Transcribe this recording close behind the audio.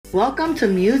Welcome to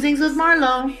Musings with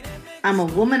Marlo. I'm a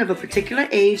woman of a particular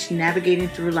age navigating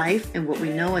through life in what we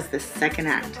know as the second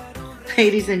act.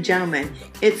 Ladies and gentlemen,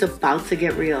 it's about to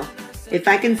get real. If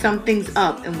I can sum things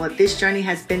up in what this journey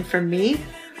has been for me,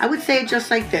 I would say it just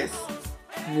like this.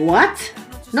 What?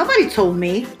 Nobody told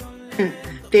me.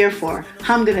 Therefore,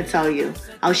 I'm going to tell you.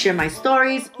 I'll share my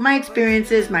stories, my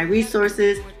experiences, my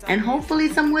resources, and hopefully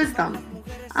some wisdom.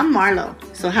 I'm Marlo,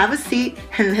 so have a seat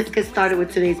and let's get started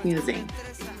with today's musing.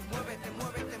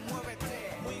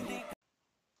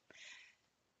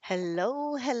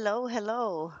 Hello, hello,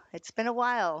 hello. It's been a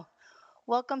while.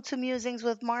 Welcome to Musings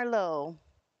with Marlo.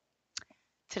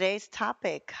 Today's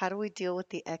topic, how do we deal with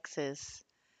the exes?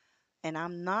 And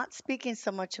I'm not speaking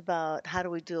so much about how do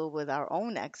we deal with our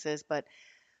own exes, but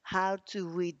how do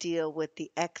we deal with the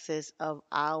exes of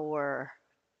of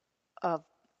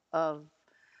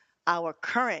our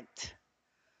current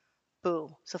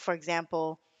boo. So for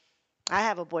example, I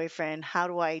have a boyfriend, how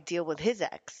do I deal with his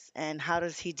ex? And how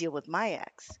does he deal with my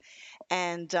ex?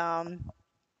 And the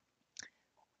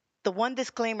one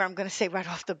disclaimer I'm going to say right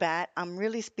off the bat, I'm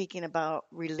really speaking about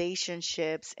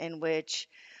relationships in which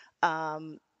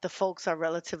the folks are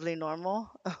relatively normal,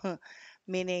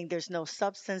 meaning there's no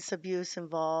substance abuse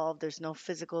involved, there's no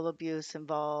physical abuse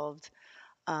involved,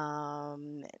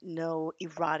 no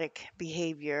erotic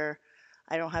behavior.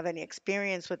 I don't have any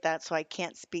experience with that, so I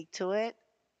can't speak to it.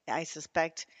 I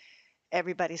suspect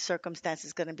everybody's circumstance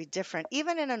is going to be different.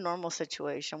 Even in a normal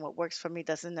situation, what works for me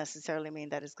doesn't necessarily mean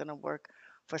that it's going to work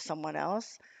for someone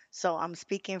else. So I'm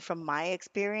speaking from my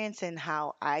experience and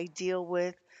how I deal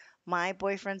with my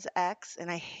boyfriend's ex.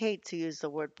 And I hate to use the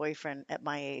word boyfriend at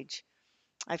my age.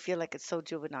 I feel like it's so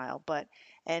juvenile, but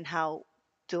and how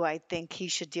do I think he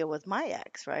should deal with my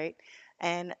ex, right?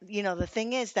 And the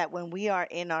thing is that when we are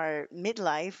in our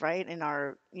midlife, right, in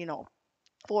our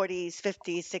 40s,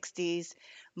 50s, 60s,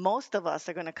 most of us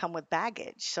are going to come with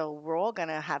baggage. So we're all going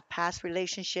to have past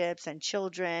relationships and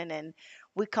children, and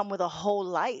we come with a whole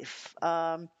life,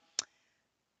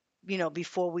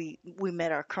 before we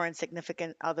met our current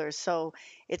significant others. So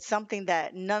it's something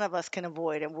that none of us can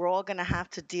avoid, and we're all going to have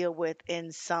to deal with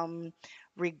in some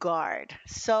regard.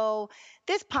 So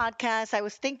this podcast, I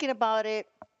was thinking about it,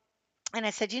 and I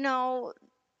said,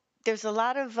 there's a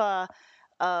lot of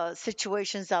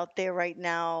situations out there right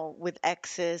now with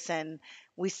exes, and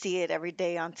we see it every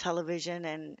day on television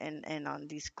and on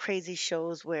these crazy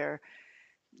shows where,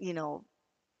 you know,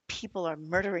 people are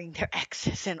murdering their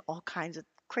exes and all kinds of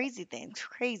crazy things.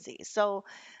 Crazy. So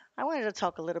I wanted to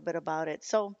talk a little bit about it.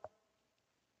 So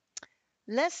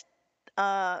let's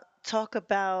talk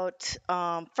about,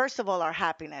 first of all, our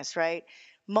happiness, right?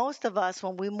 Most of us,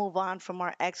 when we move on from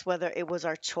our ex, whether it was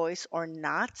our choice or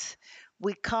not,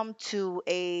 we come to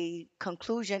a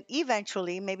conclusion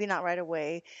eventually, maybe not right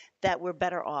away, that we're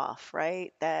better off,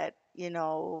 right? That,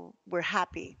 we're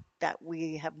happy that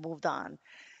we have moved on.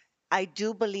 I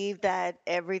do believe that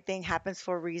everything happens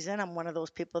for a reason. I'm one of those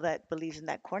people that believes in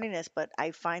that corniness, but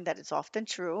I find that it's often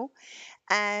true.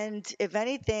 And if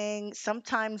anything,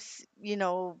 sometimes,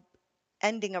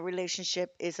 ending a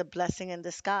relationship is a blessing in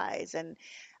disguise. And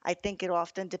I think it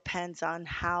often depends on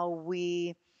how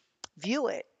we view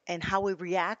it and how we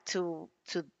react to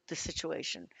the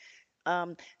situation.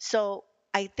 So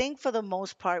I think for the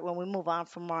most part, when we move on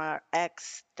from our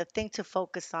ex, the thing to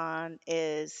focus on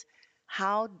is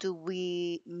how do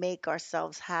we make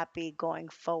ourselves happy going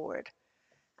forward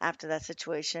after that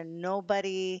situation.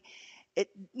 Nobody it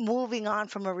moving on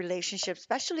from a relationship,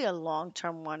 especially a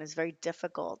long-term one, is very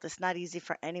difficult. It's not easy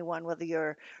for anyone, whether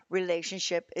your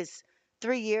relationship is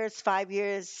 3 years, 5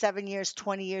 years, 7 years,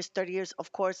 20 years, 30 years.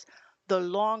 Of course, the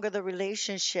longer the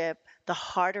relationship, the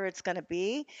harder it's going to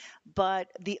be. But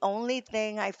the only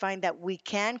thing I find that we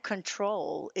can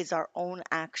control is our own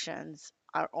actions,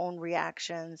 our own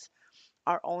reactions,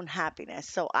 our own happiness.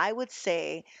 So I would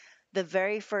say the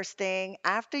very first thing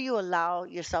after you allow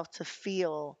yourself to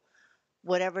feel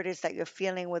whatever it is that you're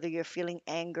feeling, whether you're feeling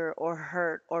anger or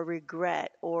hurt or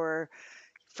regret or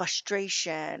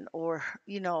frustration or,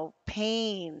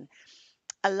 pain,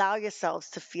 allow yourselves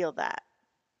to feel that.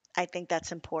 I think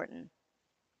that's important.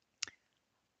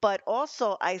 But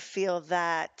also, I feel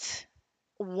that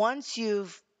once you're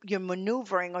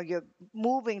maneuvering or you're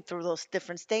moving through those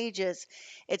different stages,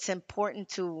 it's important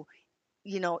to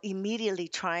immediately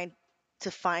trying to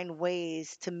find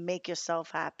ways to make yourself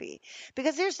happy.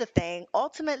 Because here's the thing,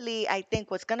 ultimately, I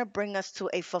think what's going to bring us to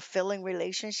a fulfilling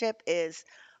relationship is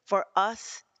for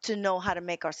us to know how to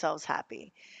make ourselves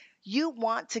happy. You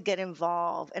want to get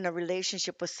involved in a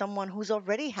relationship with someone who's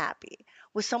already happy,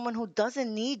 with someone who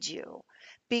doesn't need you,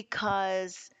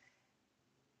 because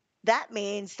that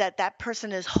means that that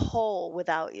person is whole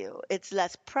without you. It's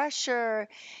less pressure.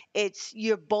 It's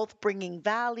you're both bringing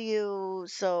value.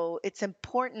 So it's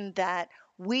important that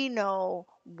we know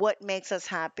what makes us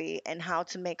happy and how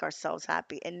to make ourselves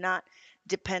happy and not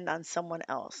depend on someone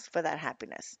else for that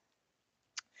happiness.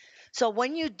 So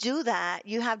when you do that,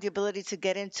 you have the ability to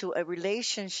get into a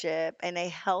relationship in a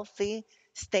healthy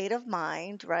state of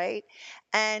mind, right?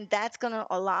 And that's going to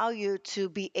allow you to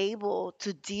be able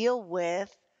to deal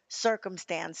with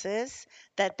circumstances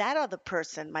that that other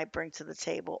person might bring to the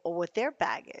table or with their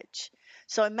baggage.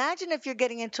 So imagine if you're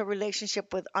getting into a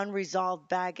relationship with unresolved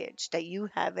baggage that you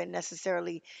haven't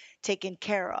necessarily taken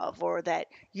care of or that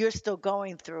you're still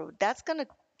going through. That's going to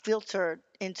filter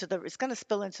into the it's going to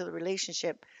spill into the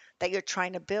relationship that you're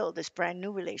trying to build, this brand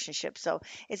new relationship. So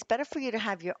it's better for you to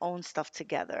have your own stuff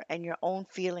together and your own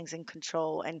feelings in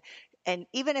control. And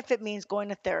even if it means going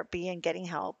to therapy and getting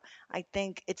help, I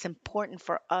think it's important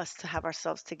for us to have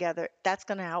ourselves together. That's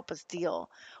going to help us deal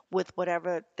with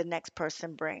whatever the next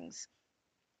person brings.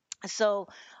 So,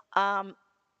 um,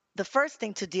 the first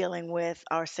thing to dealing with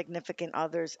our significant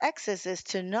others exes is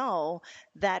to know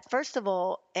that first of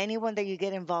all, anyone that you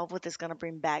get involved with is going to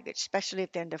bring baggage, especially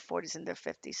if they're in their 40s and their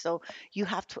 50s. So you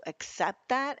have to accept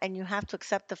that, and you have to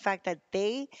accept the fact that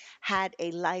they had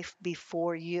a life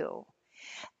before you,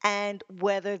 and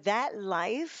whether that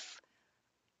life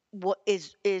what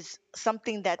is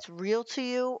something that's real to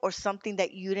you or something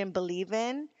that you didn't believe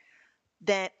in,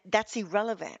 then that's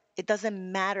irrelevant. It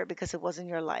doesn't matter because it wasn't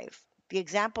your life. The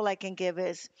example I can give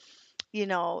is,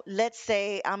 let's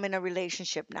say I'm in a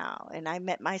relationship now and I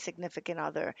met my significant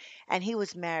other and he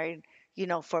was married,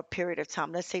 for a period of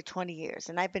time, let's say 20 years,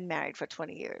 and I've been married for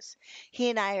 20 years. He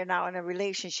and I are now in a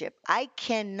relationship. I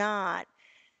cannot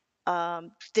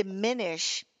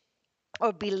diminish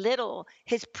or belittle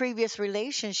his previous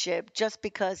relationship just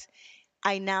because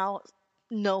I now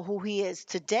know who he is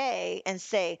today and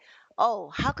say, oh,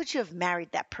 how could you have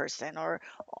married that person? Or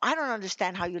I don't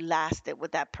understand how you lasted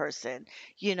with that person.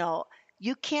 You know,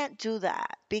 you can't do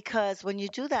that because when you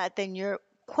do that, then you're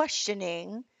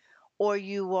questioning or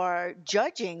you are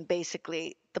judging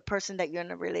basically the person that you're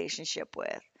in a relationship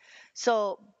with.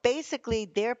 So basically,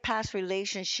 their past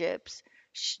relationships,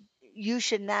 sh- you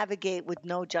should navigate with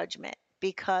no judgment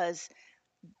because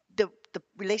the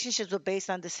relationships were based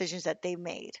on decisions that they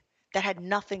made that had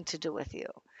nothing to do with you.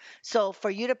 So for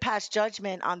you to pass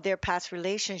judgment on their past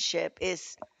relationship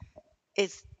is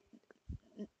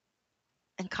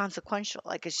inconsequential.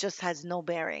 Like it just has no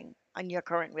bearing on your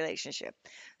current relationship.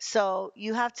 So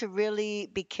you have to really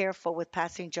be careful with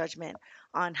passing judgment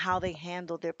on how they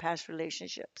handle their past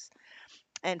relationships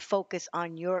and focus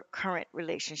on your current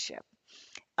relationship.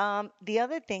 The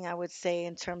other thing I would say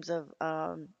in terms of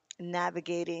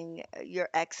navigating your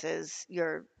exes,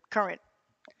 your current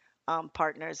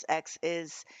partner's ex,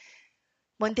 is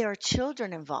when there are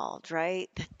children involved, right?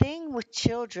 The thing with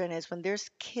children is when there's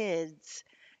kids,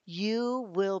 you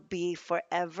will be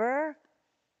forever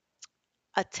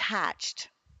attached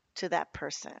to that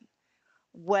person,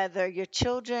 whether your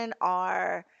children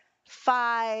are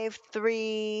 5,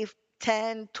 3,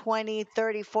 10, 20,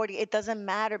 30, 40, it doesn't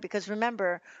matter because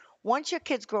remember, once your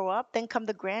kids grow up, then come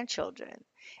the grandchildren.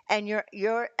 And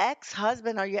your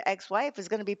ex-husband or your ex-wife is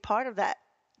going to be part of that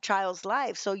child's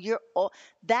life. So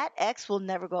that ex will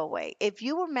never go away. If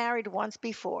you were married once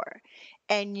before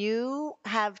and you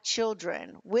have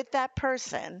children with that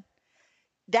person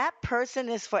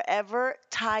is forever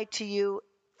tied to you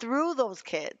through those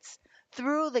kids,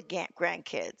 through the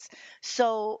grandkids.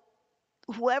 So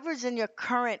whoever's in your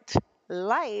current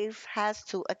life has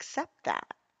to accept that,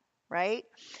 right?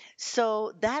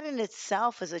 So that in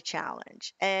itself is a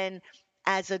challenge. And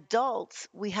as adults,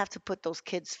 we have to put those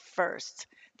kids first.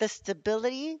 The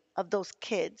stability of those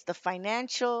kids, the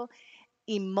financial,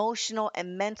 emotional,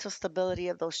 and mental stability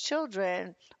of those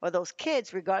children or those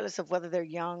kids, regardless of whether they're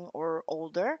young or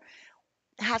older,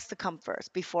 has to come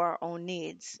first before our own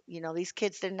needs. These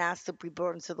kids didn't ask to be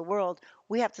born into the world.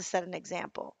 We have to set an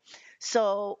example.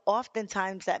 So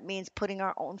oftentimes that means putting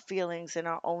our own feelings and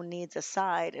our own needs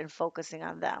aside and focusing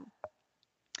on them.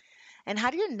 And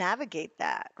how do you navigate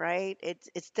that, right?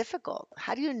 It's difficult.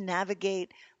 How do you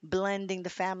navigate blending the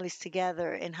families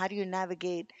together, and how do you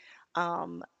navigate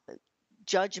um,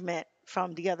 judgment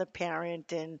from the other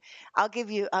parent? And I'll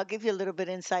give you a little bit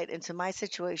insight into my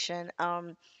situation.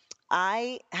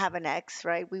 I have an ex,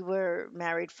 right? We were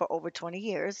married for over 20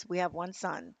 years. We have one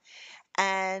son.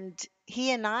 And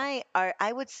he and I are,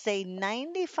 I would say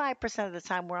 95% of the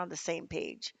time, we're on the same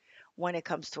page when it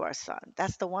comes to our son.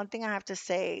 That's the one thing I have to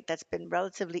say that's been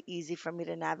relatively easy for me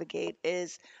to navigate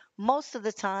is most of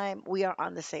the time we are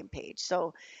on the same page.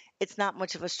 So it's not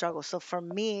much of a struggle. So for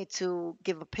me to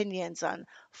give opinions on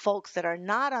folks that are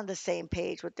not on the same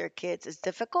page with their kids is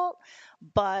difficult,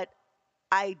 but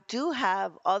I do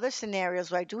have other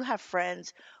scenarios where I do have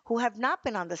friends who have not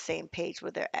been on the same page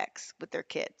with their ex, with their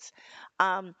kids.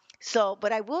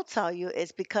 But I will tell you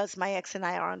is because my ex and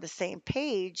I are on the same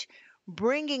page,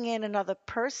 bringing in another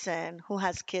person who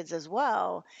has kids as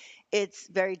well, it's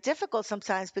very difficult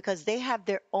sometimes because they have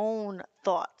their own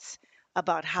thoughts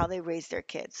about how they raise their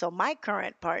kids. So my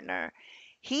current partner,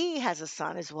 he has a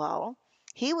son as well.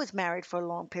 He was married for a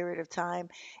long period of time,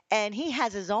 and he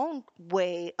has his own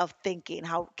way of thinking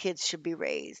how kids should be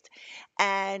raised.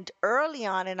 And early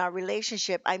on in our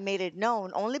relationship, I made it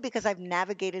known only because I've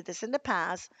navigated this in the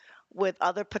past with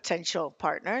other potential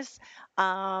partners.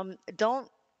 Don't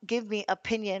give me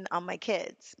opinion on my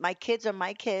kids. My kids are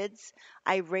my kids.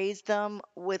 I raised them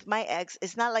with my ex.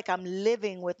 It's not like I'm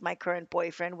living with my current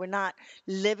boyfriend. We're not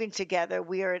living together.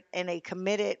 We are in a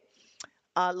committed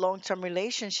long-term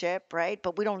relationship, right?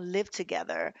 But we don't live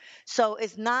together. So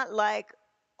it's not like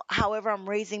however I'm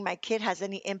raising my kid has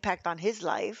any impact on his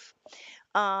life.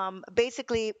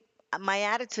 Basically, my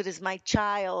attitude is my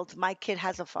child, my kid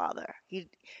has a father.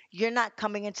 You're not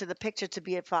coming into the picture to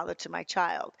be a father to my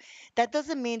child. That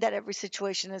doesn't mean that every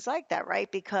situation is like that, right?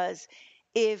 Because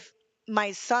if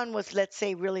my son was, let's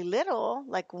say, really little,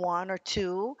 like 1 or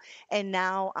 2, and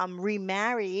now I'm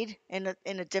remarried in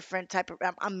a different type of,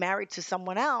 I'm married to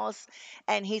someone else,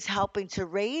 and he's helping to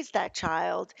raise that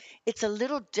child, it's a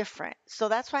little different. So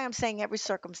that's why I'm saying every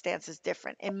circumstance is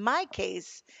different. In my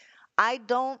case, I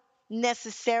don't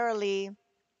necessarily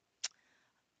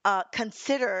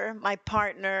consider my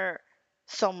partner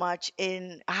so much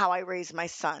in how I raise my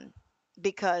son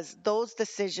because those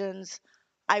decisions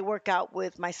I work out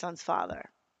with my son's father.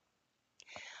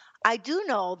 I do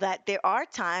know that there are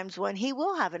times when he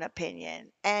will have an opinion,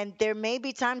 and there may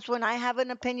be times when I have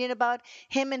an opinion about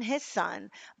him and his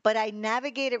son, but I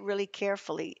navigate it really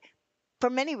carefully for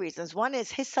many reasons. One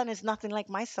is his son is nothing like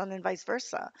my son, and vice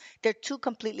versa. They're two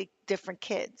completely different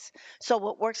kids. So,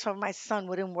 what works for my son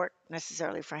wouldn't work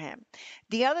necessarily for him.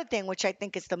 The other thing, which I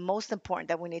think is the most important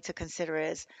that we need to consider,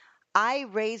 is I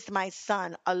raised my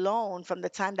son alone from the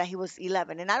time that he was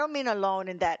 11. And I don't mean alone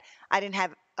in that I didn't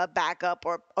have a backup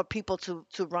or people to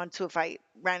run to if I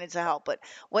ran into help. But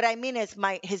what I mean is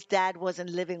his dad wasn't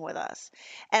living with us.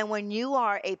 And when you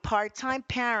are a part-time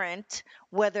parent,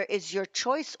 whether it's your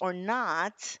choice or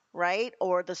not, right?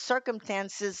 Or the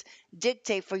circumstances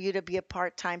dictate for you to be a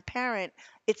part-time parent,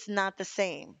 it's not the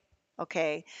same.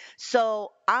 Okay.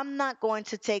 So I'm not going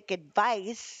to take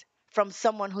advice from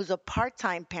someone who's a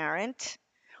part-time parent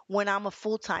when I'm a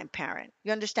full-time parent.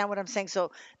 You understand what I'm saying?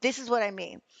 So this is what I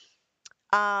mean.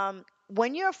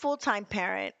 When you're a full-time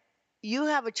parent, you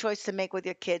have a choice to make with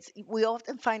your kids. We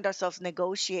often find ourselves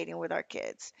negotiating with our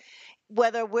kids,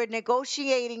 whether we're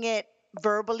negotiating it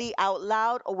verbally out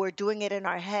loud or we're doing it in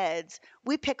our heads.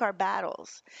 We pick our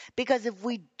battles because if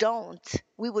we don't,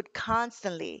 we would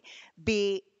constantly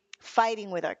be fighting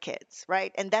with our kids,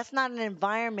 right? And that's not an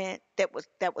environment that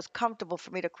was comfortable for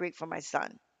me to create for my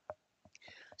son.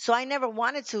 So I never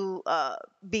wanted to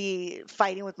be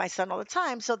fighting with my son all the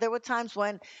time. So there were times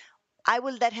when I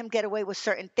would let him get away with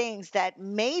certain things that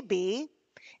maybe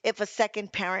if a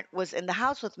second parent was in the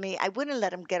house with me, I wouldn't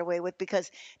let him get away with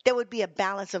because there would be a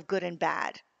balance of good and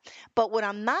bad. But what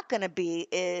I'm not going to be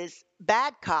is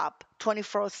bad cop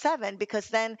 24/7 because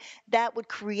then that would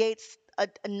create a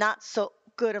not so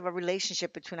good of a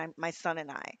relationship between my son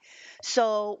and I.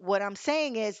 So what I'm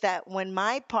saying is that when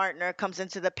my partner comes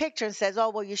into the picture and says, "Oh,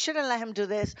 well, you shouldn't let him do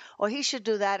this or he should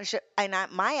do that,"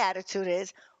 my attitude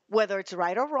is whether it's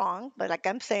right or wrong, but like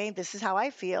I'm saying, this is how I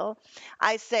feel.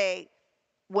 I say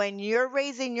when you're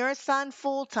raising your son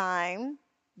full time,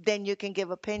 then you can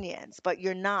give opinions, but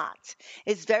you're not.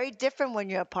 It's very different when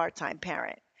you're a part time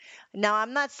parent. Now,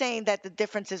 I'm not saying that the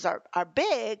differences are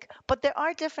big, but there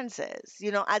are differences.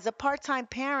 You know, as a part time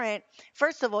parent,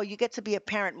 first of all, you get to be a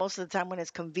parent most of the time when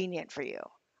it's convenient for you.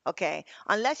 Okay.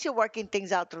 Unless you're working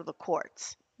things out through the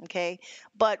courts. Okay.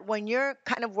 But when you're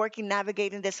kind of working,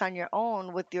 navigating this on your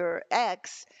own with your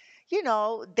ex,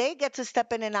 they get to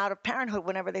step in and out of parenthood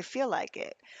whenever they feel like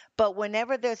it. But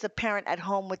whenever there's a parent at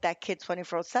home with that kid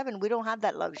 24/7, we don't have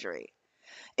that luxury.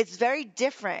 It's very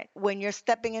different when you're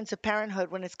stepping into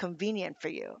parenthood when it's convenient for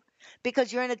you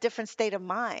because you're in a different state of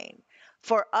mind.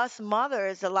 For us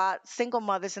mothers, a lot single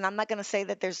mothers, and I'm not going to say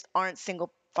that there's aren't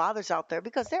single fathers out there,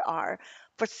 because there are.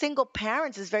 For single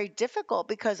parents, it's very difficult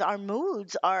because our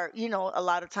moods are, a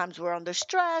lot of times we're under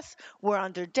stress, we're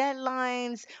under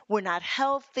deadlines, we're not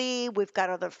healthy, we've got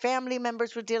other family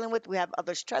members we're dealing with, we have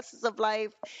other stresses of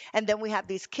life, and then we have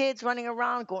these kids running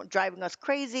around going driving us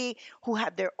crazy who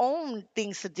have their own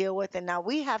things to deal with, and now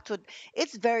we have to.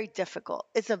 It's very difficult.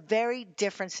 It's a very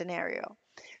different scenario.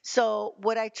 So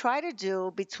what I try to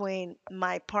do between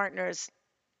my partner's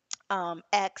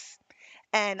ex,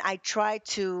 and I try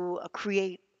to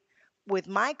create with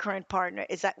my current partner,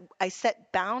 is that I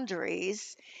set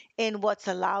boundaries in what's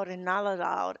allowed and not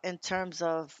allowed in terms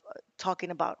of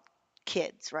talking about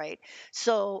kids, right?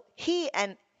 So he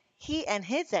and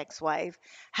his ex-wife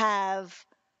have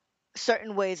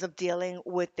certain ways of dealing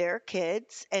with their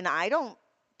kids, and I don't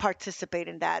participate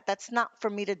in that. That's not for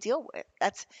me to deal with.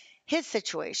 That's his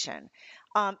situation.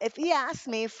 If he asks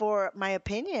me for my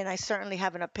opinion, I certainly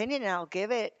have an opinion and I'll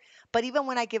give it. But even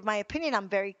when I give my opinion, I'm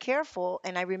very careful,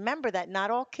 and I remember that not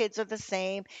all kids are the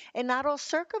same and not all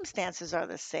circumstances are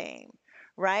the same,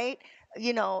 right?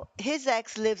 His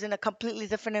ex lives in a completely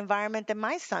different environment than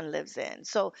my son lives in.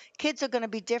 So kids are going to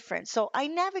be different. So I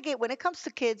navigate when it comes to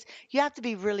kids. You have to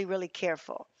be really, really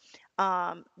careful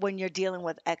when you're dealing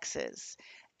with exes.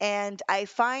 And I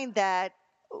find that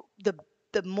the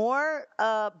the more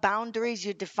boundaries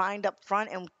you defined up front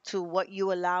and to what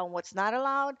you allow and what's not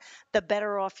allowed, the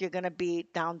better off you're going to be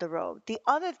down the road. The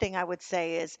other thing I would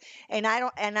say is, and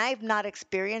I've not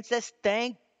experienced this,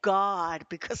 thank God,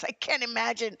 because I can't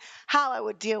imagine how I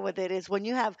would deal with it, is when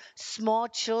you have small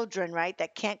children, right,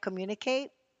 that can't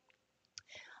communicate.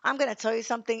 I'm going to tell you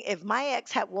something. If my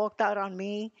ex had walked out on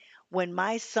me when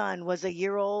my son was a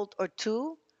year old or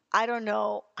two, I don't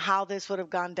know how this would have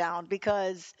gone down,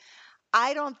 because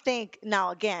I don't think,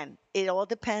 now again, it all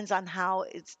depends on how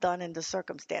it's done in the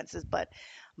circumstances, but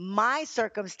my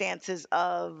circumstances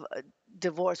of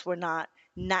divorce were not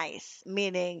nice,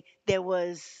 meaning there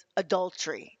was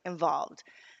adultery involved.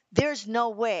 There's no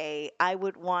way I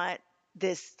would want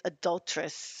this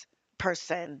adulterous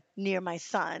person near my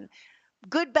son,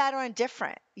 good, bad, or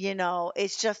indifferent.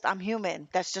 It's just, I'm human.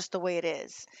 That's just the way it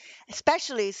is.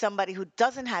 Especially somebody who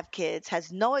doesn't have kids,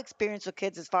 has no experience with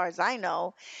kids, as far as I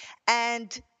know,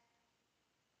 and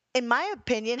in my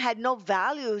opinion, had no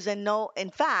values and no, in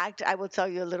fact, I will tell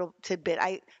you a little tidbit.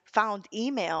 I found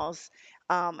emails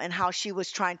and how she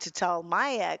was trying to tell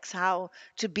my ex how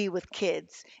to be with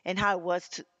kids and how it was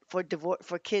for divorce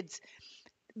for kids.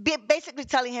 Basically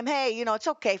telling him, hey, it's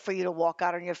okay for you to walk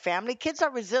out on your family. Kids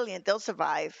are resilient, they'll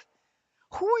survive.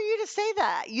 Who are you to say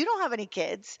that? You don't have any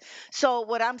kids. So,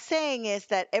 what I'm saying is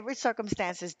that every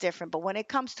circumstance is different. But when it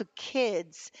comes to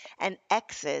kids and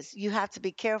exes, you have to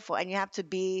be careful and you have to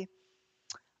be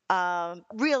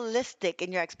realistic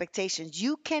in your expectations.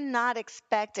 You cannot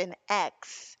expect an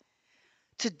ex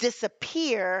to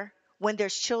disappear when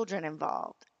there's children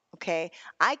involved. Okay.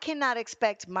 I cannot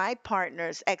expect my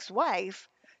partner's ex wife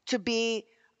to be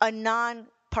a non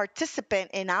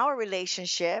participant in our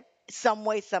relationship some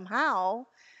way, somehow,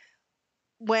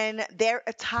 when they're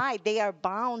tied, they are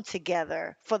bound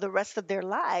together for the rest of their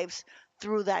lives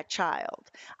through that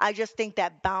child. I just think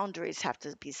that boundaries have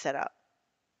to be set up.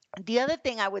 The other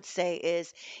thing I would say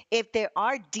is, if there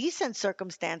are decent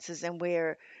circumstances and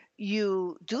where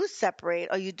you do separate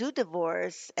or you do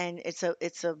divorce, and it's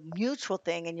a mutual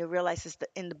thing, and you realize it's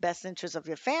in the best interest of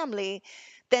your family,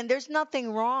 then there's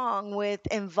nothing wrong with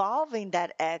involving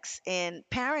that ex in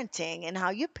parenting and how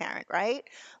you parent, right?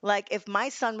 Like, if my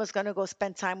son was going to go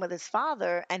spend time with his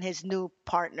father and his new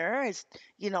partner, his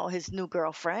new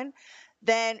girlfriend,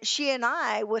 then she and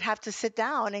I would have to sit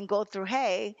down and go through,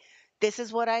 hey, this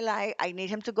is what I like. I need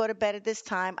him to go to bed at this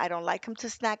time. I don't like him to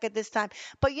snack at this time.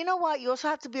 But you know what? You also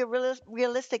have to be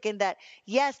realistic in that,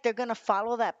 yes, they're going to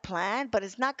follow that plan, but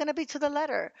it's not going to be to the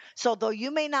letter. So, though you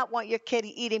may not want your kid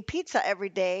eating pizza every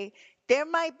day, there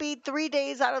might be 3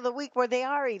 days out of the week where they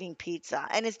are eating pizza.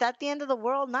 And is that the end of the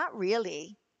world? Not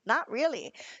really. Not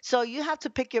really. So, you have to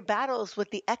pick your battles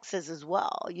with the exes as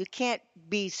well. You can't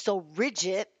be so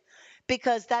rigid,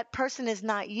 because that person is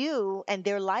not you and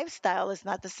their lifestyle is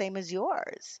not the same as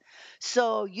yours.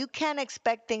 So you can't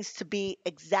expect things to be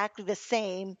exactly the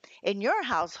same in your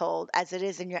household as it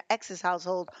is in your ex's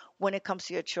household when it comes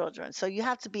to your children. So you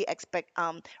have to be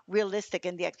realistic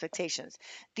in the expectations.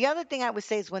 The other thing I would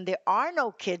say is, when there are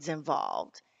no kids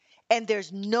involved and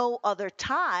there's no other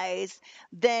ties,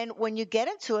 then when you get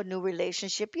into a new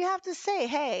relationship, you have to say,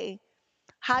 hey,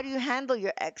 how do you handle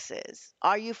your exes?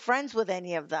 Are you friends with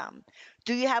any of them?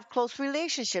 Do you have close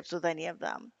relationships with any of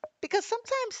them? Because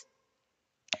sometimes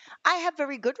I have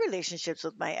very good relationships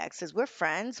with my exes. We're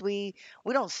friends. We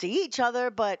don't see each other,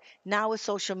 but now with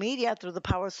social media, through the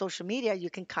power of social media, you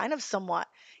can kind of somewhat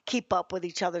keep up with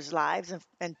each other's lives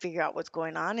and figure out what's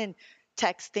going on and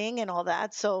texting and all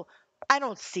that. So I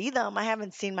don't see them. I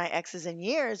haven't seen my exes in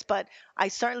years, but I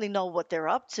certainly know what they're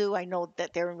up to. I know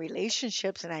that they're in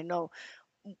relationships and I know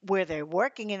where they're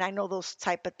working and I know those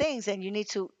type of things. And you need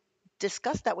to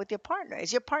discuss that with your partner.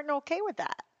 Is your partner okay with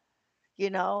that?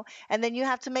 And then you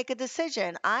have to make a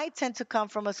decision. I tend to come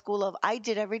from a school of I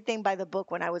did everything by the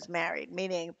book when I was married,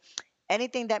 meaning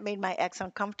anything that made my ex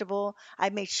uncomfortable,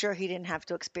 I made sure he didn't have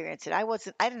to experience it. I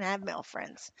didn't have male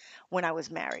friends when I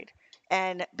was married.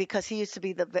 And because he used to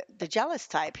be the jealous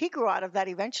type, he grew out of that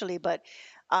eventually, but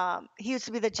he used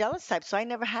to be the jealous type, so I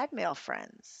never had male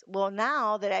friends. Well,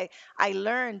 now that I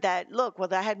learned that, look,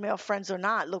 whether I had male friends or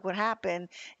not, look what happened.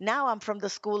 Now I'm from the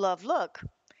school of, look,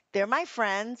 they're my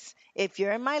friends. If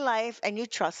you're in my life and you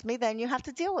trust me, then you have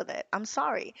to deal with it. I'm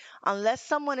sorry. Unless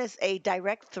someone is a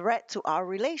direct threat to our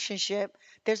relationship,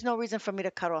 there's no reason for me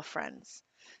to cut off friends.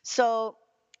 So,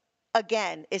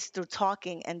 again, it's through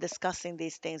talking and discussing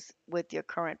these things with your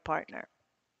current partner.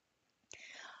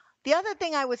 The other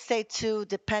thing I would say too,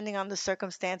 depending on the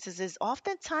circumstances, is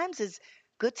oftentimes is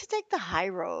good to take the high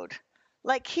road.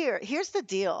 Like here's the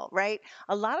deal, right?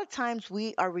 A lot of times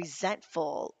we are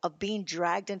resentful of being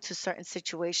dragged into certain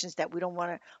situations that we don't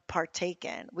want to partake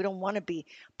in. We don't want to be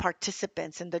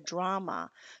participants in the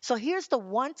drama. So here's the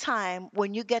one time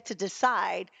when you get to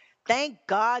decide, thank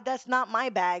God that's not my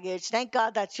baggage. Thank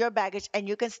God that's your baggage and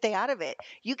you can stay out of it.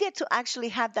 You get to actually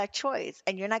have that choice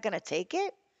and you're not going to take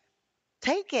it.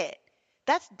 Take it.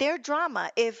 That's their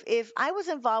drama. If I was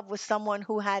involved with someone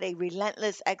who had a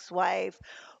relentless ex-wife,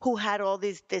 who had all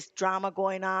this drama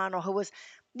going on, or who was,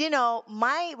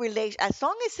 my relation, as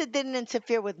long as it didn't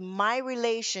interfere with my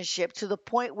relationship to the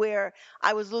point where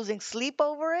I was losing sleep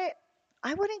over it,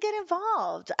 I wouldn't get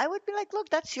involved. I would be like, look,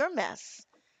 that's your mess.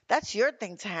 That's your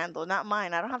thing to handle, not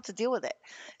mine. I don't have to deal with it.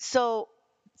 So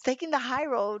taking the high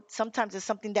road sometimes is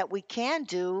something that we can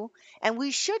do and we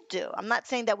should do. I'm not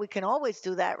saying that we can always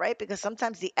do that, right? Because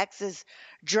sometimes the exes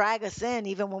drag us in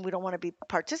even when we don't want to be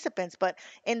participants. But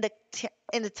in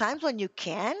the times when you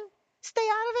can stay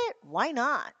out of it, why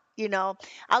not?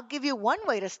 I'll give you one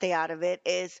way to stay out of it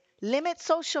is limit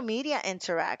social media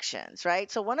interactions,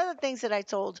 right? So one of the things that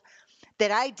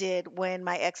I did when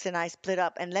my ex and I split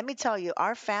up. And let me tell you,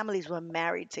 our families were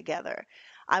married together.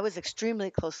 I was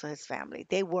extremely close to his family.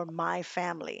 They were my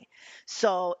family.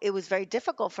 So it was very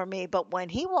difficult for me. But when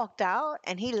he walked out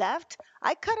and he left,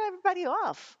 I cut everybody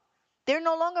off. They're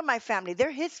no longer my family.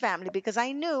 They're his family because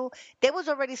I knew there was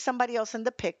already somebody else in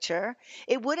the picture.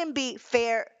 It wouldn't be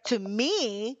fair to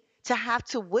me to have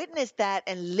to witness that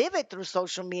and live it through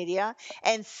social media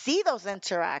and see those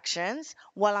interactions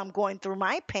while I'm going through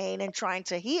my pain and trying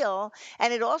to heal.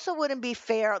 And it also wouldn't be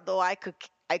fair, though I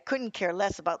couldn't care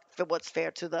less about what's fair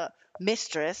to the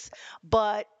mistress,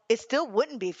 but it still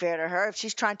wouldn't be fair to her if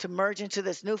she's trying to merge into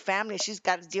this new family. She's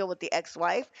got to deal with the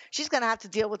ex-wife. She's going to have to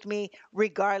deal with me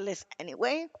regardless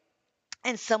anyway,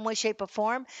 in some way, shape, or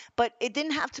form, but it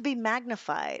didn't have to be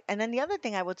magnified. And then the other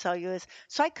thing I will tell you is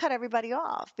so I cut everybody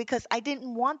off because I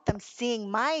didn't want them seeing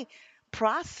my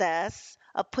process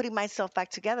of putting myself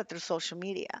back together through social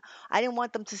media. I didn't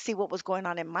want them to see what was going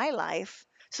on in my life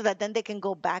so that then they can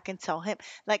go back and tell him.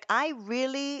 Like, I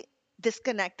really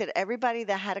disconnected everybody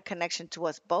that had a connection to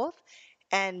us both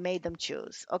and made them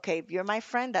choose. Okay, if you're my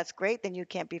friend, that's great, then you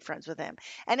can't be friends with him.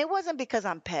 And it wasn't because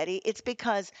I'm petty, it's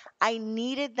because I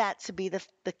needed that to be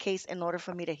the case in order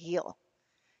for me to heal.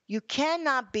 You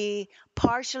cannot be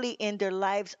partially in their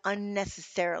lives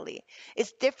unnecessarily.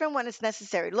 It's different when it's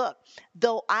necessary. Look,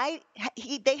 though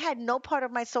they had no part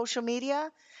of my social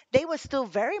media, they were still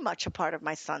very much a part of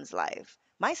my son's life.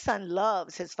 My son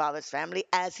loves his father's family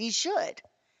as he should,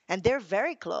 and they're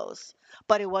very close.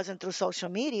 But it wasn't through social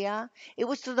media. It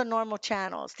was through the normal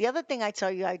channels. The other thing I tell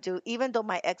you I do, even though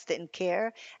my ex didn't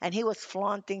care and he was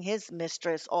flaunting his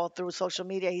mistress all through social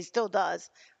media, he still does.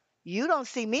 You don't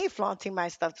see me flaunting my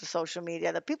stuff to social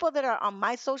media. The people that are on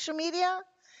my social media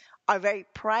are very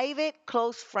private,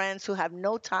 close friends who have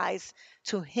no ties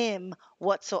to him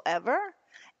whatsoever.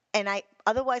 And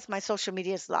otherwise my social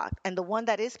media is locked. And the one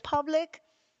that is public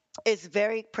is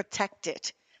very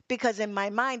protected because in my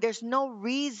mind there's no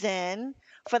reason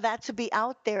for that to be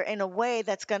out there in a way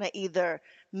that's going to either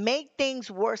make things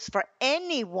worse for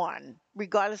anyone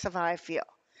regardless of how I feel.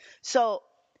 So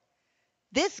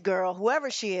this girl, whoever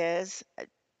she is,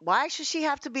 why should she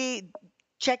have to be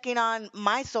checking on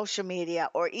my social media,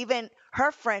 or even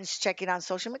her friends checking on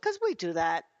social media, because we do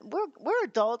that. We're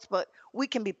adults, but we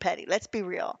can be petty. Let's be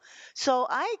real. So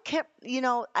I kept,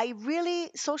 I really,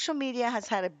 social media has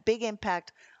had a big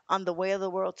impact on the way of the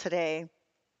world today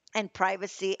and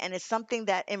privacy, and it's something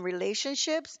that in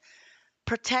relationships,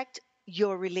 protect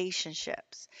your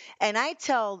relationships. And I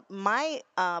tell my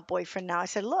boyfriend now, I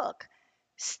said, look,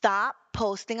 stop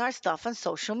posting our stuff on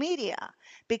social media,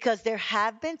 because there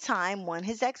have been time when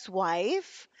his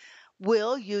ex-wife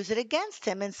will use it against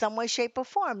him in some way, shape, or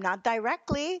form. Not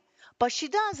directly, but she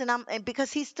does. And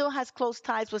because he still has close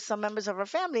ties with some members of her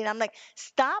family. And I'm like,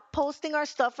 stop posting our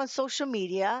stuff on social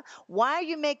media. Why are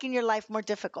you making your life more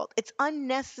difficult? It's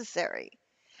unnecessary.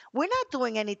 We're not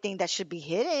doing anything that should be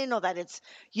hidden, or that it's,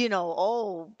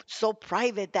 oh, so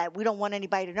private that we don't want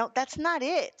anybody to know. That's not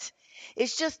it.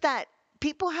 It's just that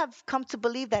people have come to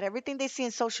believe that everything they see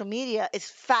in social media is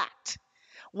fact,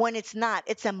 when it's not.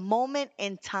 It's a moment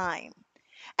in time.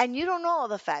 And you don't know all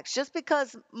the facts. Just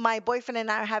because my boyfriend and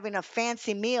I are having a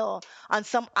fancy meal on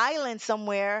some island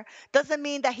somewhere doesn't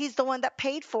mean that he's the one that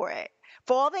paid for it.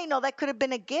 For all they know, that could have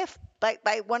been a gift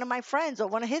by one of my friends or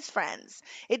one of his friends.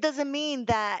 It doesn't mean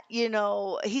that,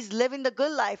 he's living the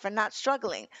good life and not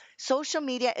struggling. Social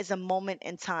media is a moment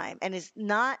in time, and it's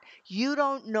not, you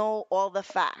don't know all the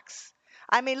facts.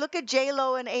 I mean, look at J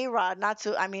Lo and A Rod. Not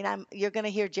to, I mean, you're gonna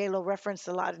hear J Lo referenced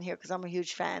a lot in here because I'm a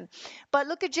huge fan. But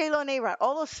look at J-Lo and A-Rod,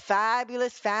 all those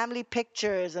fabulous family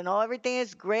pictures, and all, everything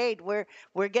is great.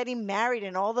 We're getting married,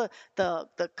 and all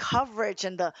the coverage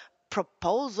and the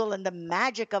proposal and the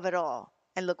magic of it all.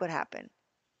 And look what happened.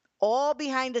 All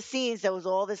behind the scenes, there was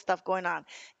all this stuff going on.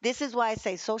 This is why I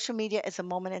say social media is a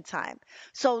moment in time.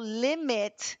 So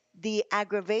limit the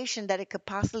aggravation that it could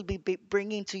possibly be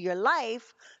bringing to your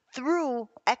life through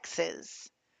exes.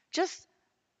 Just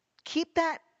keep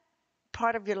that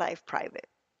part of your life private.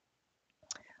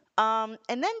 And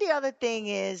then the other thing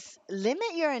is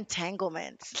limit your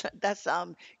entanglements. That's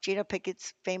Gina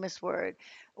Pickett's famous word.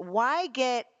 Why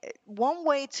get One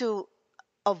way to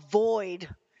avoid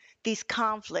these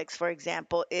conflicts, for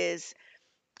example, is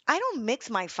I don't mix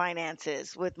my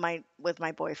finances with my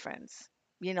boyfriends.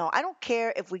 I don't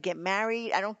care if we get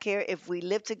married. I don't care if we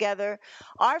live together.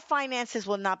 Our finances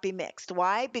will not be mixed.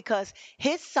 Why? Because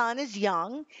his son is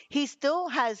young. He still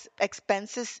has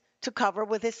expenses to cover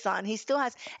with his son. He still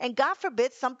has, and God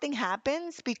forbid something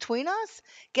happens between us.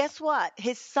 Guess what?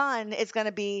 His son is going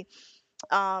to be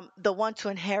the one to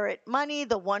inherit money,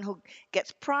 the one who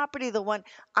gets property, the one.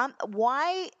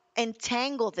 Why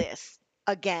entangle this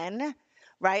again?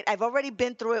 Right? I've already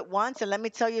been through it once, and let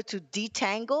me tell you, to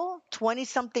detangle 20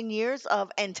 something years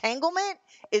of entanglement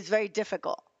is very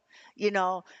difficult. You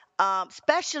know,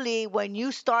 especially when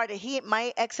you started.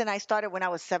 My ex and I started when I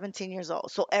was 17 years old.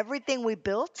 So everything we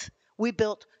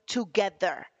built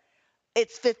together.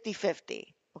 It's 50-50.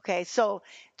 Okay. So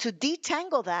to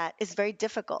detangle that is very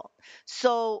difficult.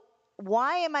 So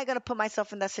why am I going to put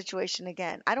myself in that situation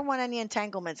again? I don't want any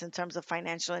entanglements in terms of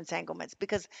financial entanglements,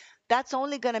 because that's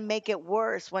only going to make it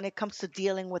worse when it comes to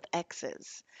dealing with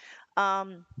exes.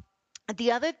 Um,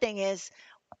 the other thing is,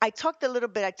 I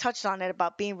touched on it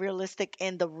about being realistic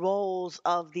in the roles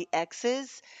of the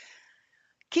exes.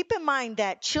 Keep in mind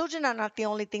that children are not the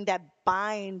only thing that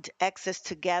bind exes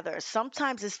together.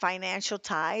 Sometimes it's financial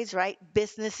ties, right?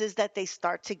 Businesses that they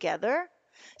start together.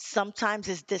 Sometimes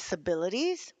it's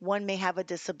disabilities. One may have a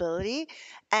disability.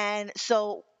 And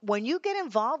so when you get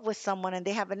involved with someone and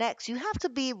they have an ex, you have to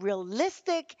be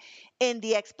realistic in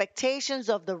the expectations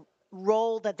of the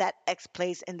role that ex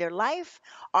plays in their life.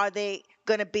 Are they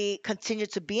going to be continue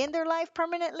to be in their life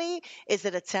permanently? Is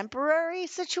it a temporary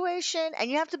situation?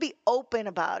 And you have to be open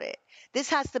about it. This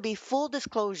has to be full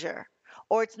disclosure,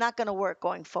 or it's not going to work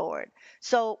going forward.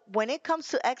 So when it comes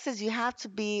to exes, you have to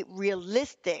be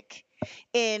realistic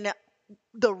in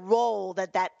the role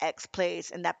that ex plays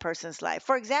in that person's life.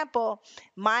 For example,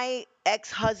 my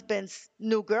ex-husband's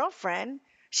new girlfriend,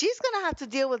 she's going to have to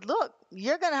deal with, look,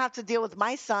 you're going to have to deal with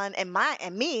my son and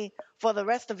me for the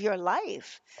rest of your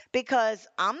life, because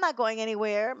I'm not going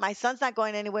anywhere. My son's not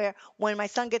going anywhere. When my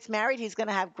son gets married, he's going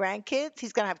to have grandkids.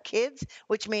 He's going to have kids,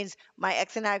 which means my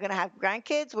ex and I are going to have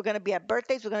grandkids. We're going to be at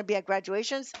birthdays. We're going to be at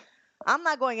graduations. I'm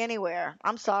not going anywhere.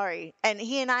 I'm sorry. And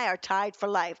he and I are tied for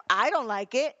life. I don't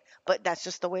like it, but that's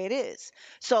just the way it is.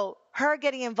 So, her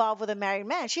getting involved with a married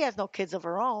man, she has no kids of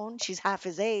her own. She's half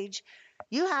his age.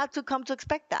 You have to come to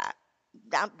expect that.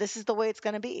 This is the way it's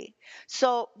going to be.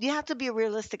 So, you have to be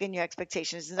realistic in your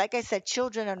expectations. And like I said,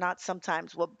 children are not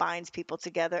sometimes what binds people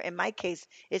together. In my case,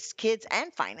 it's kids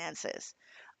and finances,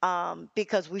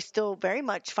 because we're still very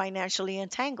much financially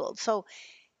entangled. So,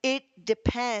 it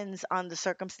depends on the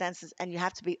circumstances, and you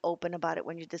have to be open about it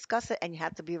when you discuss it, and you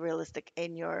have to be realistic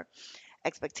in your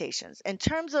expectations. In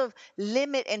terms of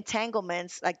limit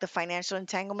entanglements, like the financial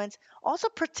entanglements, also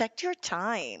protect your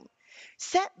time.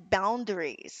 Set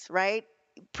boundaries, right?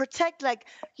 Protect, like,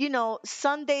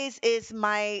 Sundays is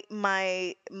my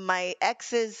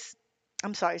ex's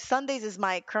I'm sorry, Sundays is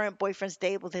my current boyfriend's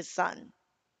day with his son.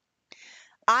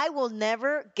 I will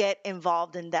never get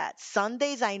involved in that.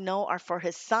 Sundays I know are for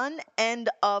his son. End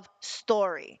of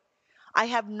story. I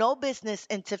have no business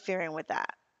interfering with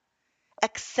that.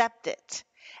 Accept it.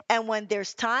 And when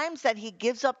there's times that he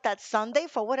gives up that Sunday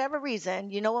for whatever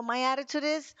reason, you know what my attitude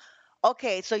is?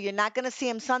 Okay, so you're not going to see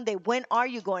him Sunday. When are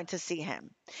you going to see him?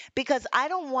 Because I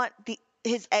don't want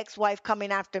his ex-wife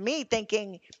coming after me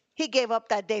thinking he gave up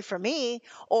that day for me,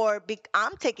 or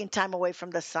I'm taking time away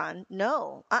from the son.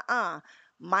 No,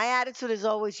 My attitude is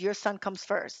always your son comes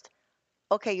first.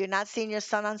 Okay, you're not seeing your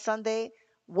son on Sunday.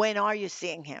 When are you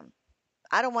seeing him?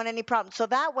 I don't want any problems. So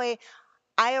that way,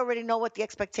 I already know what the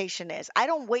expectation is. I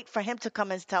don't wait for him to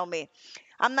come and tell me,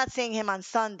 I'm not seeing him on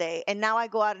Sunday. And now I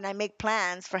go out and I make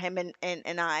plans for him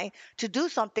and I to do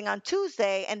something on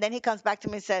Tuesday. And then he comes back to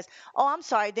me and says, Oh, I'm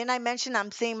sorry. Didn't I mention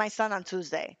I'm seeing my son on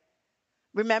Tuesday?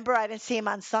 Remember, I didn't see him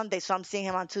on Sunday, so I'm seeing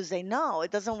him on Tuesday. No,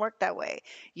 it doesn't work that way.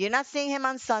 You're not seeing him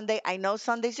on Sunday. I know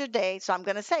Sunday's your day, so I'm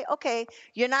going to say, okay,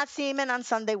 you're not seeing him on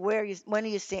Sunday. When are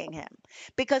you seeing him?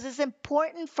 Because it's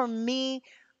important for me,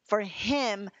 for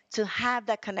him to have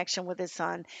that connection with his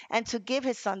son and to give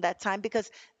his son that time,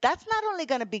 because that's not only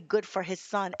going to be good for his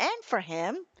son and for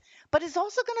him, but it's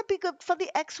also going to be good for the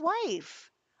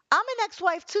ex-wife. I'm an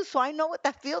ex-wife too, so I know what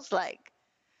that feels like.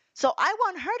 So I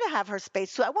want her to have her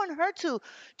space too. I want her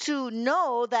to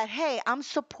know that, hey, I'm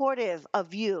supportive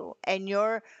of you and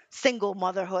your single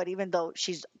motherhood, even though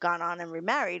she's gone on and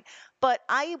remarried. But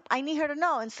I need her to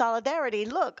know in solidarity,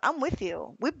 look, I'm with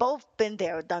you. We've both been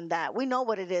there, done that. We know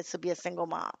what it is to be a single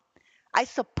mom. I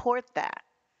support that.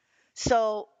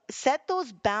 So set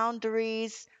those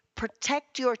boundaries,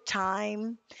 protect your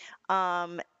time,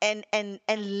 and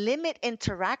limit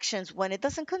interactions when it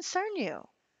doesn't concern you.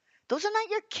 Those are not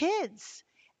your kids.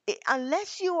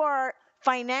 Unless you are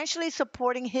financially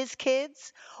supporting his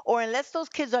kids, or unless those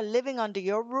kids are living under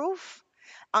your roof,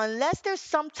 unless there's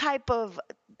some type of,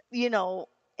 you know,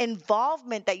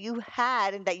 involvement that you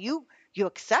had and that you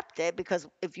accepted, because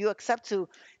if you accept to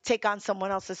take on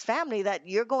someone else's family, that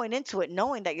you're going into it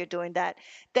knowing that you're doing that,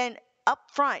 then up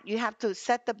front you have to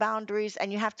set the boundaries,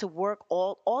 and you have to work,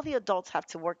 all the adults have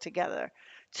to work together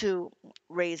to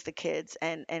raise the kids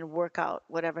and work out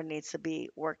whatever needs to be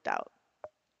worked out.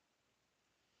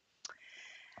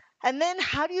 And then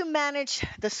how do you manage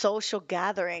the social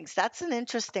gatherings? That's an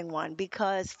interesting one,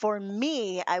 because for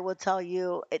me, I will tell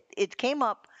you, it came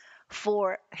up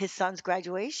for his son's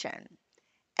graduation.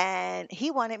 And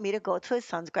he wanted me to go to his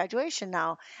son's graduation.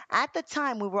 Now, at the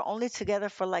time, we were only together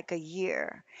for like a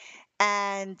year.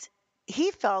 And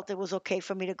he felt it was okay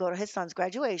for me to go to his son's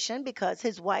graduation because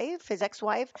his wife, his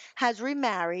ex-wife, has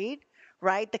remarried,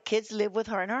 right? The kids live with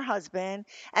her and her husband.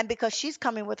 And because she's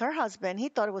coming with her husband, he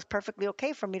thought it was perfectly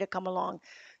okay for me to come along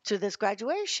to this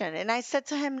graduation. And I said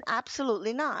to him,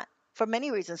 absolutely not, for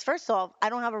many reasons. First off, I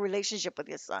don't have a relationship with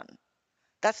your son.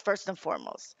 That's first and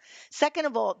foremost. Second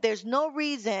of all, there's no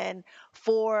reason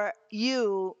for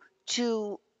you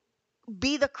to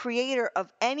be the creator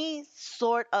of any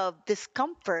sort of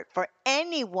discomfort for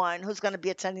anyone who's going to be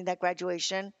attending that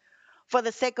graduation for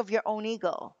the sake of your own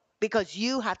ego, because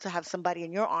you have to have somebody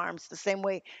in your arms the same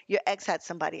way your ex had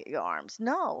somebody at your arms.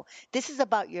 No, this is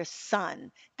about your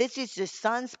son. This is your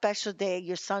son's special day,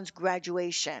 your son's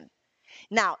graduation.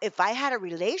 Now, if I had a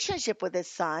relationship with his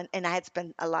son and I had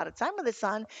spent a lot of time with his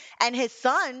son, and his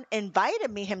son invited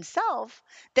me himself,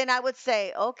 then I would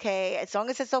say, okay, as long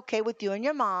as it's okay with you and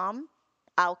your mom,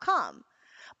 I'll come.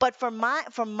 But for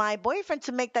my boyfriend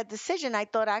to make that decision, I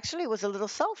thought actually it was a little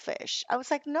selfish. I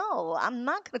was like, no, I'm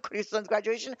not going to go to your son's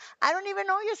graduation. I don't even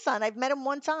know your son. I've met him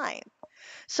one time.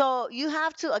 So you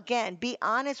have to, again, be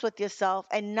honest with yourself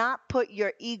and not put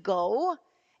your ego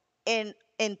in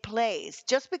place.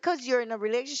 Just because you're in a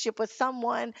relationship with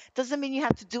someone doesn't mean you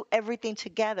have to do everything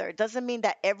together. It doesn't mean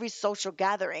that every social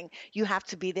gathering you have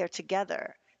to be there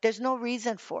together. There's no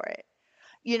reason for it.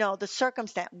 The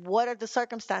circumstance, what are the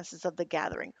circumstances of the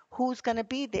gathering? Who's going to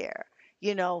be there?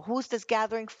 Who's this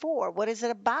gathering for? What is it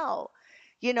about?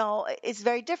 It's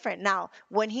very different. Now,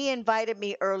 when he invited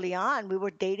me early on, we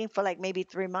were dating for like maybe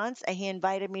 3 months, and he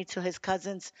invited me to his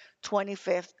cousin's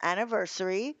 25th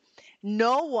anniversary.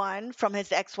 No one from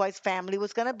his ex-wife's family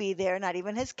was going to be there, not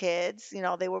even his kids.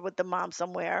 They were with the mom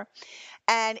somewhere.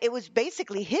 And it was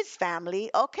basically his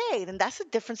family. Okay, then that's a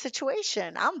different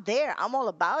situation. I'm there. I'm all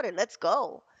about it. Let's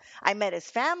go. I met his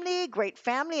family, great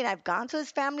family, and I've gone to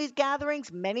his family's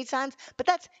gatherings many times, but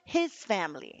that's his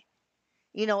family.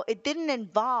 It didn't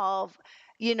involve,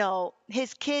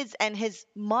 his kids and his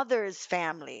mother's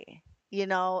family.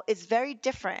 It's very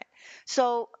different.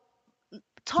 So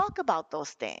talk about those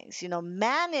things,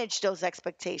 manage those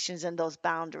expectations and those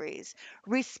boundaries.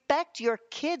 Respect your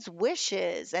kids'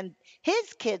 wishes and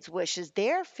his kids' wishes,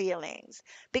 their feelings,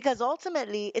 because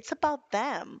ultimately it's about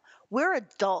them. We're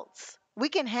adults. We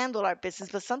can handle our business,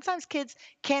 but sometimes kids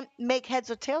can't make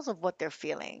heads or tails of what they're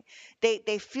feeling.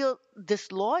 They feel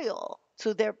disloyal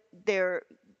to their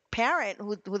parent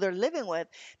who they're living with.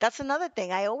 That's another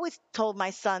thing. I always told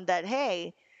my son that,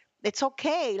 hey, it's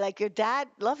okay. Like your dad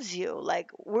loves you. Like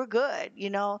we're good.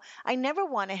 I never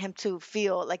wanted him to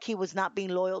feel like he was not being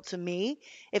loyal to me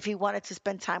if he wanted to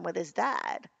spend time with his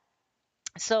dad.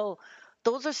 So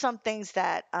those are some things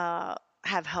that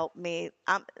have helped me.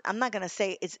 I'm not going to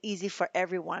say it's easy for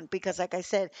everyone because, like I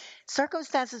said,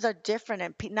 circumstances are different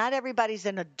and not everybody's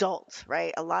an adult,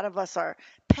 right? A lot of us are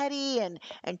petty and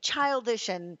childish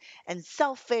and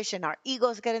selfish, and our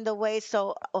egos get in the way.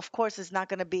 So, of course, it's not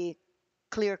going to be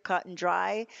clear cut and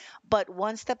dry, but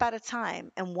one step at a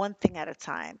time and one thing at a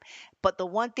time. But the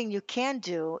one thing you can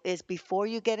do is before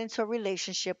you get into a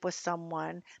relationship with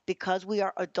someone, because we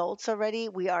are adults already,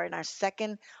 we are in our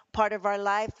second part of our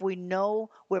life, we know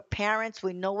we're parents,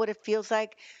 we know what it feels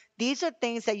like. These are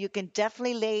things that you can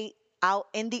definitely lay out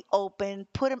in the open,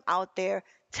 put them out there,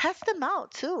 test them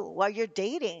out too while you're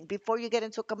dating before you get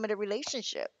into a committed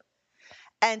relationship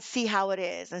and see how it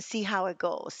is and see how it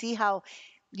goes. See how,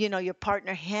 your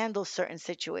partner handles certain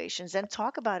situations and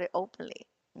talk about it openly.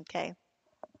 Okay.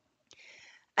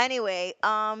 Anyway,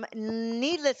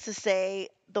 needless to say,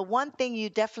 the one thing you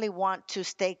definitely want to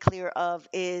stay clear of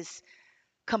is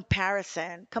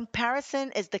comparison.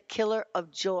 Comparison is the killer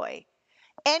of joy.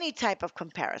 Any type of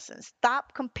comparison.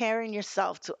 Stop comparing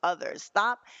yourself to others.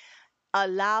 Stop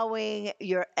allowing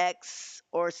your ex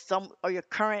or your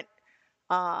current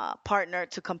partner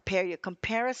to compare you.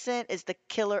 Comparison is the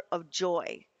killer of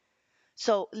joy.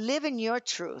 So live in your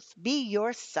truth, be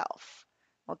yourself,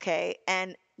 okay?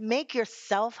 And make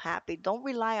yourself happy. Don't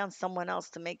rely on someone else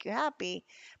to make you happy,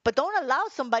 but don't allow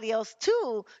somebody else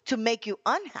too to make you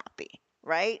unhappy,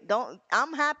 right? Don't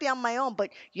I'm happy on my own,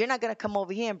 but you're not going to come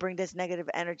over here and bring this negative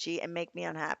energy and make me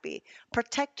unhappy.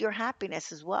 Protect your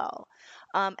happiness as well.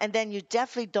 And then you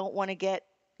definitely don't want to get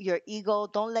your ego,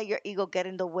 don't let your ego get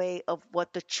in the way of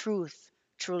what the truth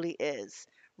truly is.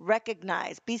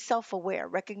 Recognize, be self aware,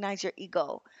 recognize your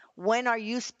ego. When are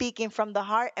you speaking from the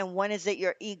heart and when is it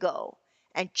your ego?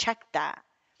 And check that.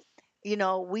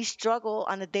 We struggle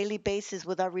on a daily basis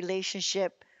with our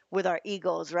relationship with our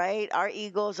egos, right? Our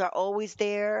egos are always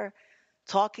there,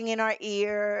 talking in our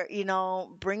ear,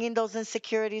 bringing those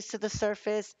insecurities to the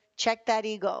surface. Check that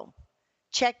ego.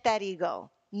 Check that ego.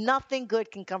 Nothing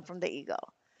good can come from the ego.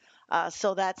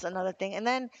 So that's another thing. And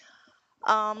then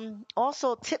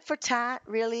also, tit for tat,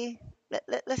 really,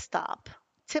 let's stop.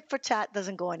 Tit for tat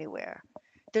doesn't go anywhere.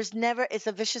 It's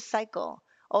a vicious cycle.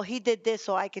 Oh, he did this,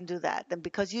 so I can do that. Then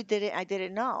because you did it, I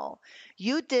didn't know.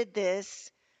 You did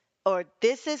this, or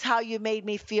this is how you made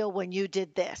me feel when you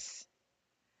did this.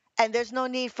 And there's no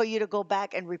need for you to go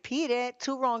back and repeat it.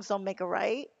 Two wrongs don't make a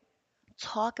right.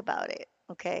 Talk about it.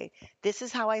 Okay. This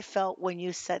is how I felt when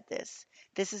you said this.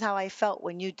 This is how I felt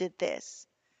when you did this.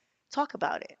 Talk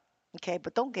about it. Okay,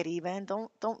 but don't get even.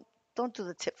 Don't do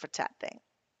the tit for tat thing.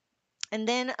 And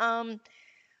then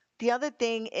the other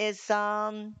thing is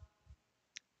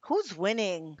who's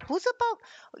winning? Who's about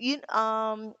you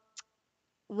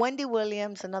Wendy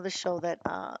Williams, another show that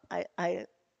I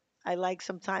like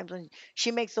sometimes when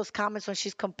she makes those comments when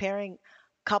she's comparing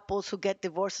couples who get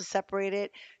divorced or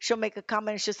separated. She'll make a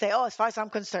comment and she'll say, "Oh, as far as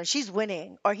I'm concerned, she's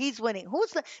winning or he's winning."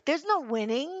 There's no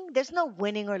winning. There's no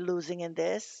winning or losing in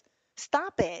this.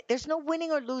 Stop it. There's no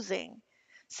winning or losing.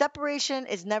 Separation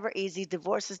is never easy.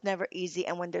 Divorce is never easy.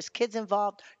 And when there's kids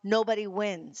involved, nobody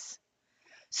wins.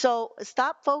 So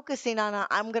stop focusing on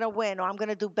I'm going to win or I'm going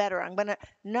to do better.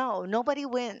 No, nobody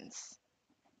wins.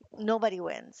 Nobody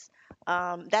wins.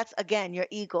 That's again your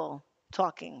ego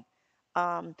talking.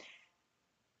 Um,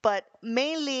 but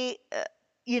mainly,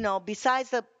 besides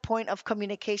the point of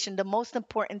communication, the most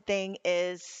important thing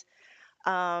is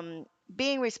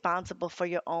being responsible for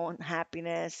your own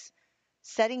happiness,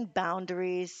 setting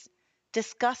boundaries,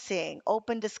 discussing,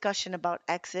 open discussion about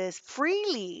exes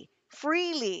freely,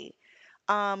 freely,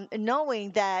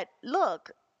 knowing that,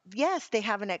 look, yes, they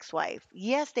have an ex-wife.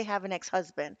 Yes, they have an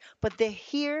ex-husband, but they're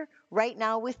here right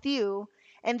now with you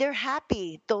and they're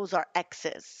happy. Those are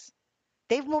exes.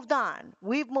 They've moved on.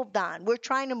 We've moved on. We're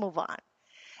trying to move on.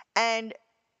 And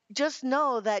just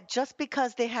know that just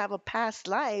because they have a past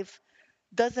life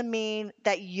doesn't mean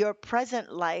that your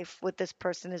present life with this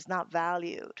person is not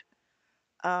valued.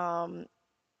 Um,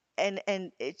 and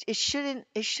it shouldn't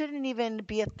even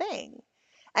be a thing.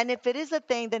 And if it is a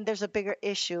thing, then there's a bigger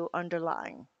issue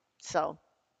underlying. So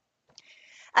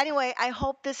anyway, I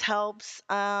hope this helps.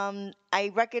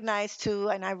 I recognize too,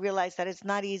 and I realize that it's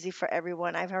not easy for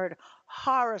everyone. I've heard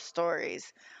horror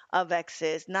stories of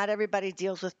exes. Not everybody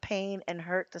deals with pain and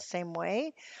hurt the same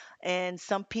way. And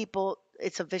some people,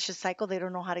 it's a vicious cycle. They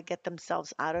don't know how to get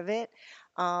themselves out of it.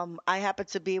 I happen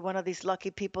to be one of these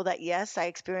lucky people that, yes, I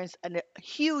experienced a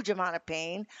huge amount of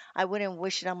pain. I wouldn't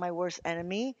wish it on my worst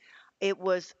enemy. It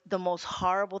was the most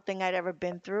horrible thing I'd ever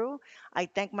been through. I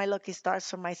thank my lucky stars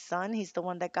for my son. He's the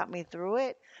one that got me through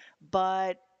it.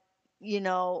 But, you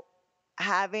know,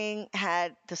 having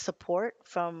had the support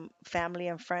from family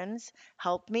and friends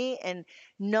helped me. And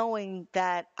knowing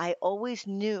that I've always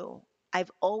known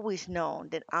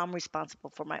that I'm responsible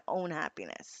for my own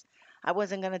happiness. I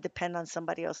wasn't going to depend on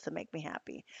somebody else to make me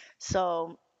happy.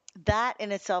 So that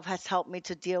in itself has helped me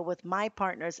to deal with my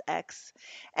partner's ex.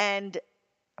 And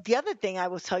the other thing I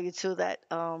will tell you too, that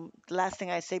the last thing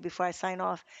I say before I sign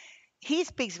off, he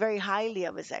speaks very highly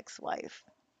of his ex-wife.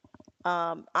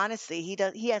 Honestly,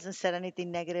 he hasn't said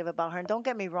anything negative about her. And don't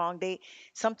get me wrong, they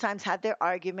sometimes have their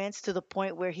arguments to the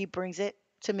point where he brings it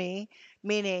to me,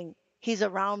 meaning he's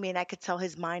around me and I could tell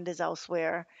his mind is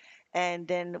elsewhere. And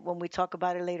then when we talk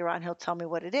about it later on, he'll tell me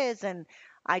what it is. And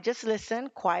I just listen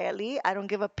quietly. I don't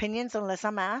give opinions unless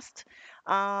I'm asked.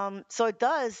 So it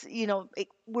does,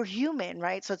 we're human,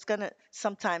 right? So it's going to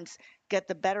sometimes get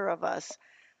the better of us.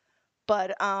 But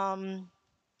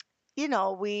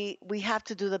we have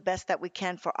to do the best that we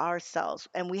can for ourselves,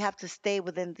 and we have to stay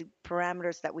within the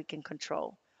parameters that we can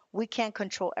control. We can't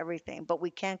control everything, but we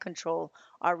can control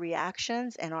our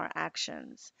reactions and our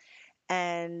actions.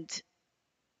 And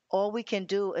all we can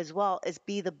do as well is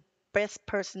be the best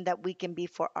person that we can be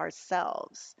for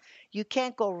ourselves. You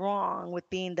can't go wrong with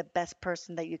being the best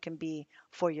person that you can be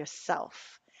for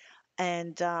yourself.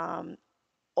 And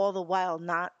all the while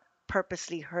not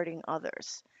purposely hurting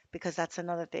others, because that's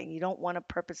another thing. You don't want to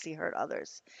purposely hurt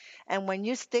others. And when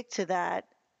you stick to that,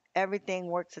 everything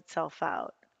works itself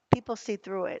out. People see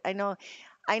through it.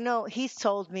 I know he's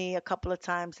told me a couple of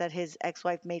times that his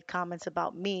ex-wife made comments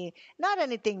about me, not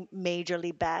anything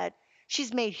majorly bad.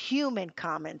 She's made human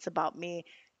comments about me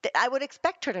that I would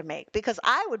expect her to make, because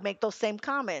I would make those same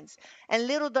comments. And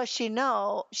little does she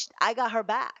know, I got her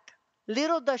back.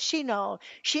 Little does she know,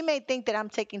 she may think that I'm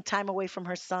taking time away from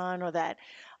her son, or that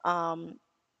um,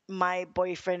 my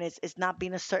boyfriend is not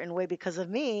being a certain way because of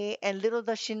me. And little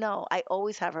does she know, I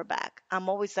always have her back. I'm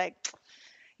always like,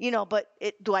 but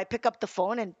do I pick up the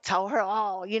phone and tell her,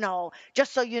 oh,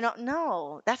 just so you know?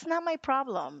 No, that's not my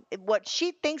problem. What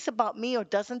she thinks about me or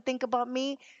doesn't think about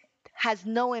me has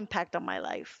no impact on my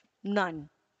life. None.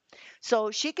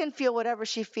 So she can feel whatever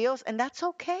she feels, and that's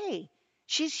okay.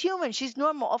 She's human. She's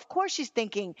normal. Of course she's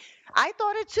thinking. I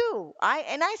thought it too.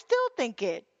 I still think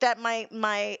it, that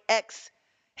my ex,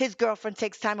 his girlfriend,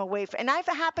 takes time away and I've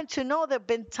happened to know there have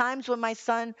been times when my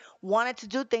son wanted to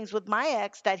do things with my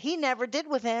ex that he never did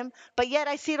with him, but yet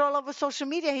I see it all over social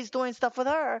media. He's doing stuff with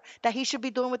her that he should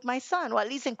be doing with my son, or at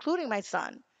least including my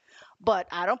son. But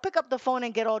I don't pick up the phone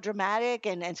and get all dramatic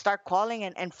and start calling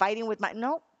and fighting with my.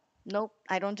 Nope, nope,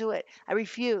 I don't do it. I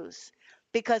refuse.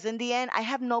 Because in the end, I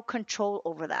have no control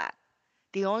over that.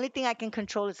 The only thing I can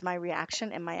control is my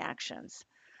reaction and my actions.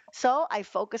 So I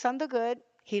focus on the good.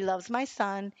 He loves my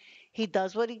son. He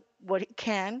does what he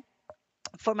can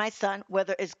for my son,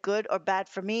 whether it's good or bad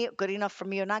for me, good enough for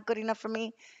me or not good enough for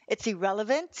me. It's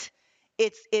irrelevant.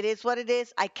 It is what it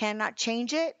is. I cannot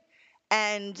change it,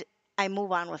 and I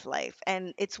move on with life,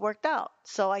 and it's worked out.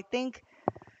 So I think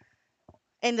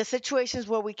in the situations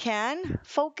where we can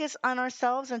focus on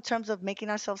ourselves in terms of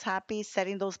making ourselves happy,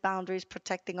 setting those boundaries,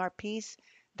 protecting our peace,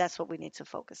 that's what we need to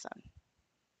focus on.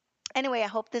 Anyway, I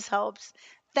hope this helps.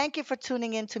 Thank you for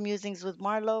tuning in to Musings with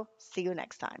Marlo. See you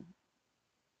next time.